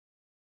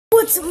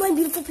What's up, my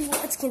beautiful people?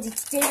 It's Kenzie.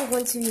 Today we're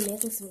going to be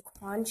making some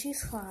crunchy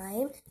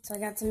slime. So I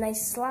got some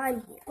nice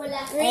slime here.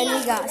 And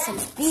we got some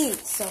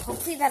beads. So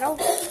hopefully that'll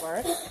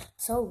work.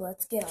 So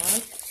let's get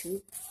on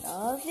to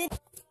the video.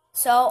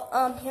 So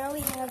here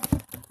we have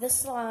the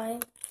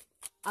slime.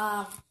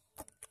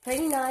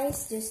 Pretty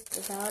nice, just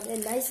about a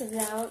nice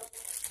amount.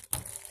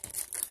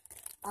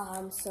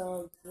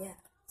 So yeah.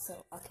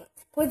 So okay.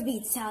 Pour the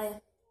beads, Talia.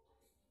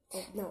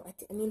 Oh, no,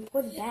 I mean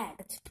pour the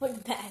bag. Pour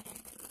the bag.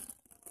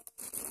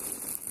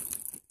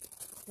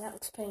 That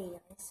looks pretty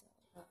nice.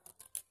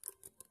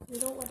 You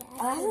don't want to add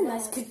that's a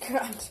nice good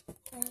crunch.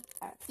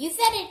 You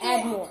said it didn't.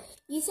 Add more.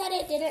 You said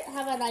it didn't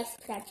have a nice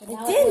crunch. It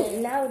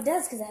didn't. Now it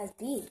does because it has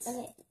beads.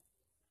 Okay.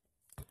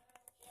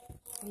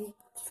 You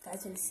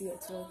guys can see it.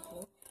 It's really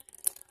cool.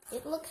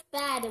 It looks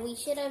bad, and we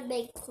should have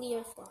made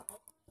clear slime.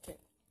 Okay.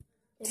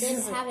 It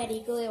didn't have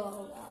any glue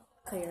on it.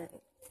 Clear.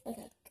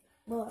 Okay.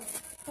 More.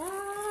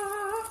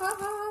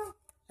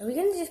 Are we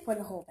gonna just put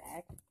the whole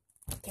bag?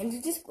 Can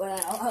you just put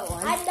it all at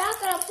once? I'm not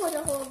gonna put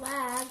a whole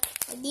bag.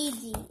 I need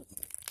these.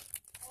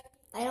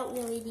 I don't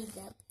really need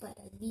them, but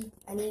I need them.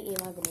 I need to eat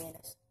my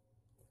bananas.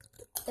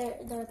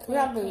 They're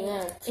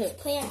plantain.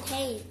 It's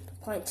plantain.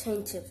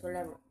 Plantain chips,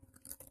 whatever.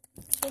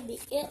 Give me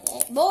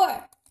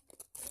more.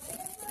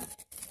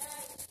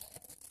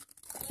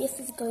 This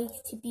is going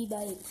to be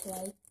my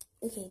slime.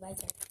 Okay, my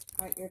turn.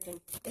 Alright, your turn.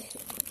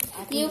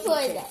 You pour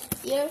that.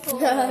 You pour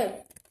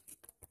that.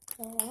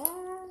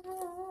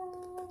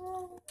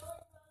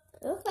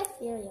 It looks like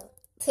cereal.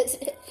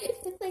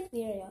 It looks like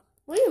cereal.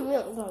 What do you mean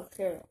it looks like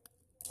cereal?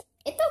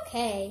 It's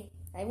okay.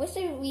 I wish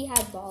we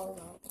had balls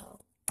on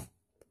top.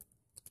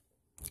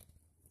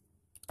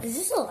 Is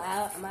this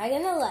allowed? Am I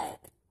gonna like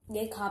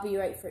get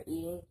copyright for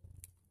eating?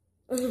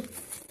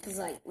 Cause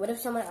like, what if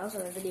someone else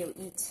on the video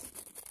eats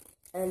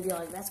and then be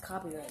like, "That's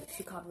copyright. You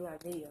should copy our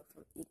video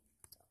from eating."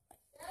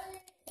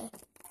 So, like,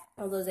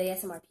 all those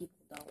ASMR people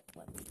don't.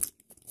 But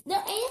The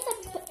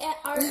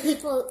ASMR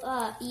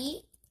people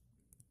eat.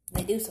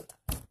 they do sometimes.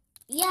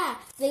 Yeah,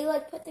 they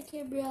like put the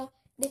camera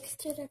next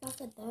to their mouth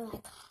and they're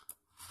like.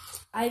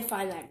 I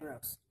find that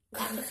gross.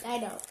 I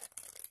know.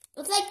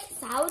 It's like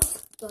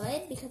sounds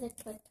good because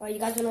it's like. Alright,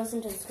 you guys wanna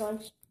listen to this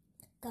crunch?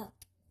 Go.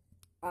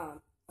 Alright.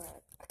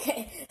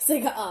 Okay. So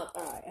you got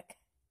alright, okay.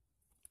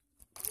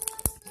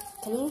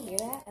 Can you hear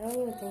that? I don't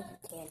even think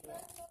you can hear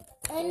it.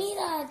 I need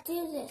to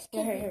do this.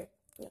 Here.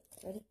 Yep,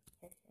 ready?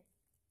 Here.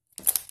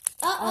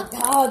 Oh,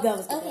 okay. Oh, that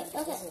was good.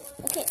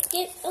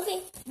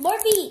 Okay. More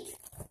beads.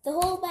 The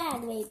whole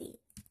bag, maybe.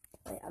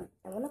 Wait,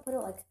 I want to put it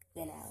like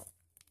thin out.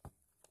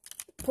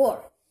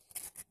 Pour.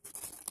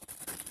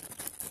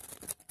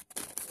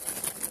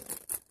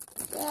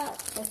 Yeah.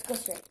 Let's go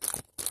straight.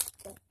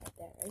 Right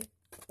there, ready?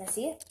 Can I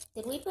see it?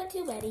 Did we put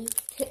too many?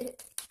 I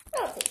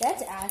don't think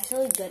that's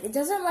actually good. It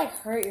doesn't like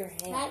hurt your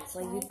hands. That's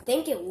like fine. you'd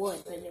think it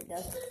would, but it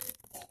doesn't.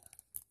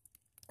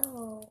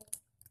 Oh,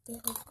 this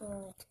is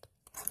good.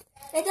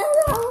 It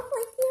doesn't look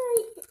like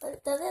cereal.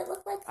 Does it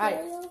look like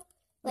cereal?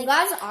 You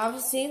guys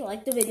obviously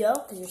like the video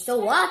because you're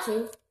still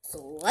watching, so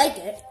like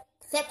it.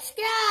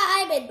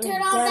 Subscribe and turn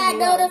on that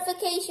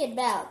notification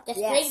bell. Just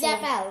ring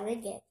that bell.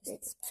 Ring it.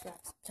 Subscribe.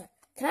 Sorry.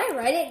 Can I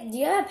write it? Do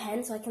you have a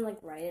pen so I can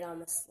like write it on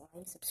the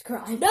slime?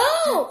 Subscribe.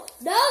 No.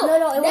 It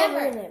won't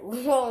ruin it.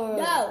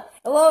 No.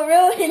 It won't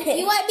ruin it.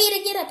 You want me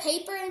to get a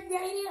paper and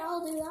write it?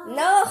 I'll do that.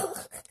 No.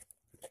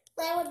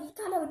 That would be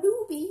kind of a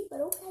newbie,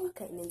 but okay.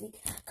 Okay, maybe.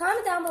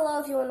 Comment down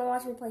below if you want to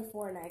watch me play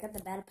Fortnite. I got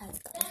the Battle Pass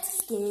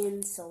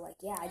skin, so like,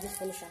 yeah, I just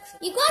finished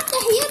actually. You got the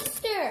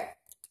hamster.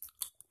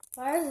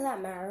 Why does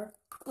that matter?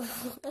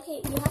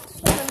 Okay, you have to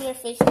show them your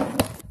face.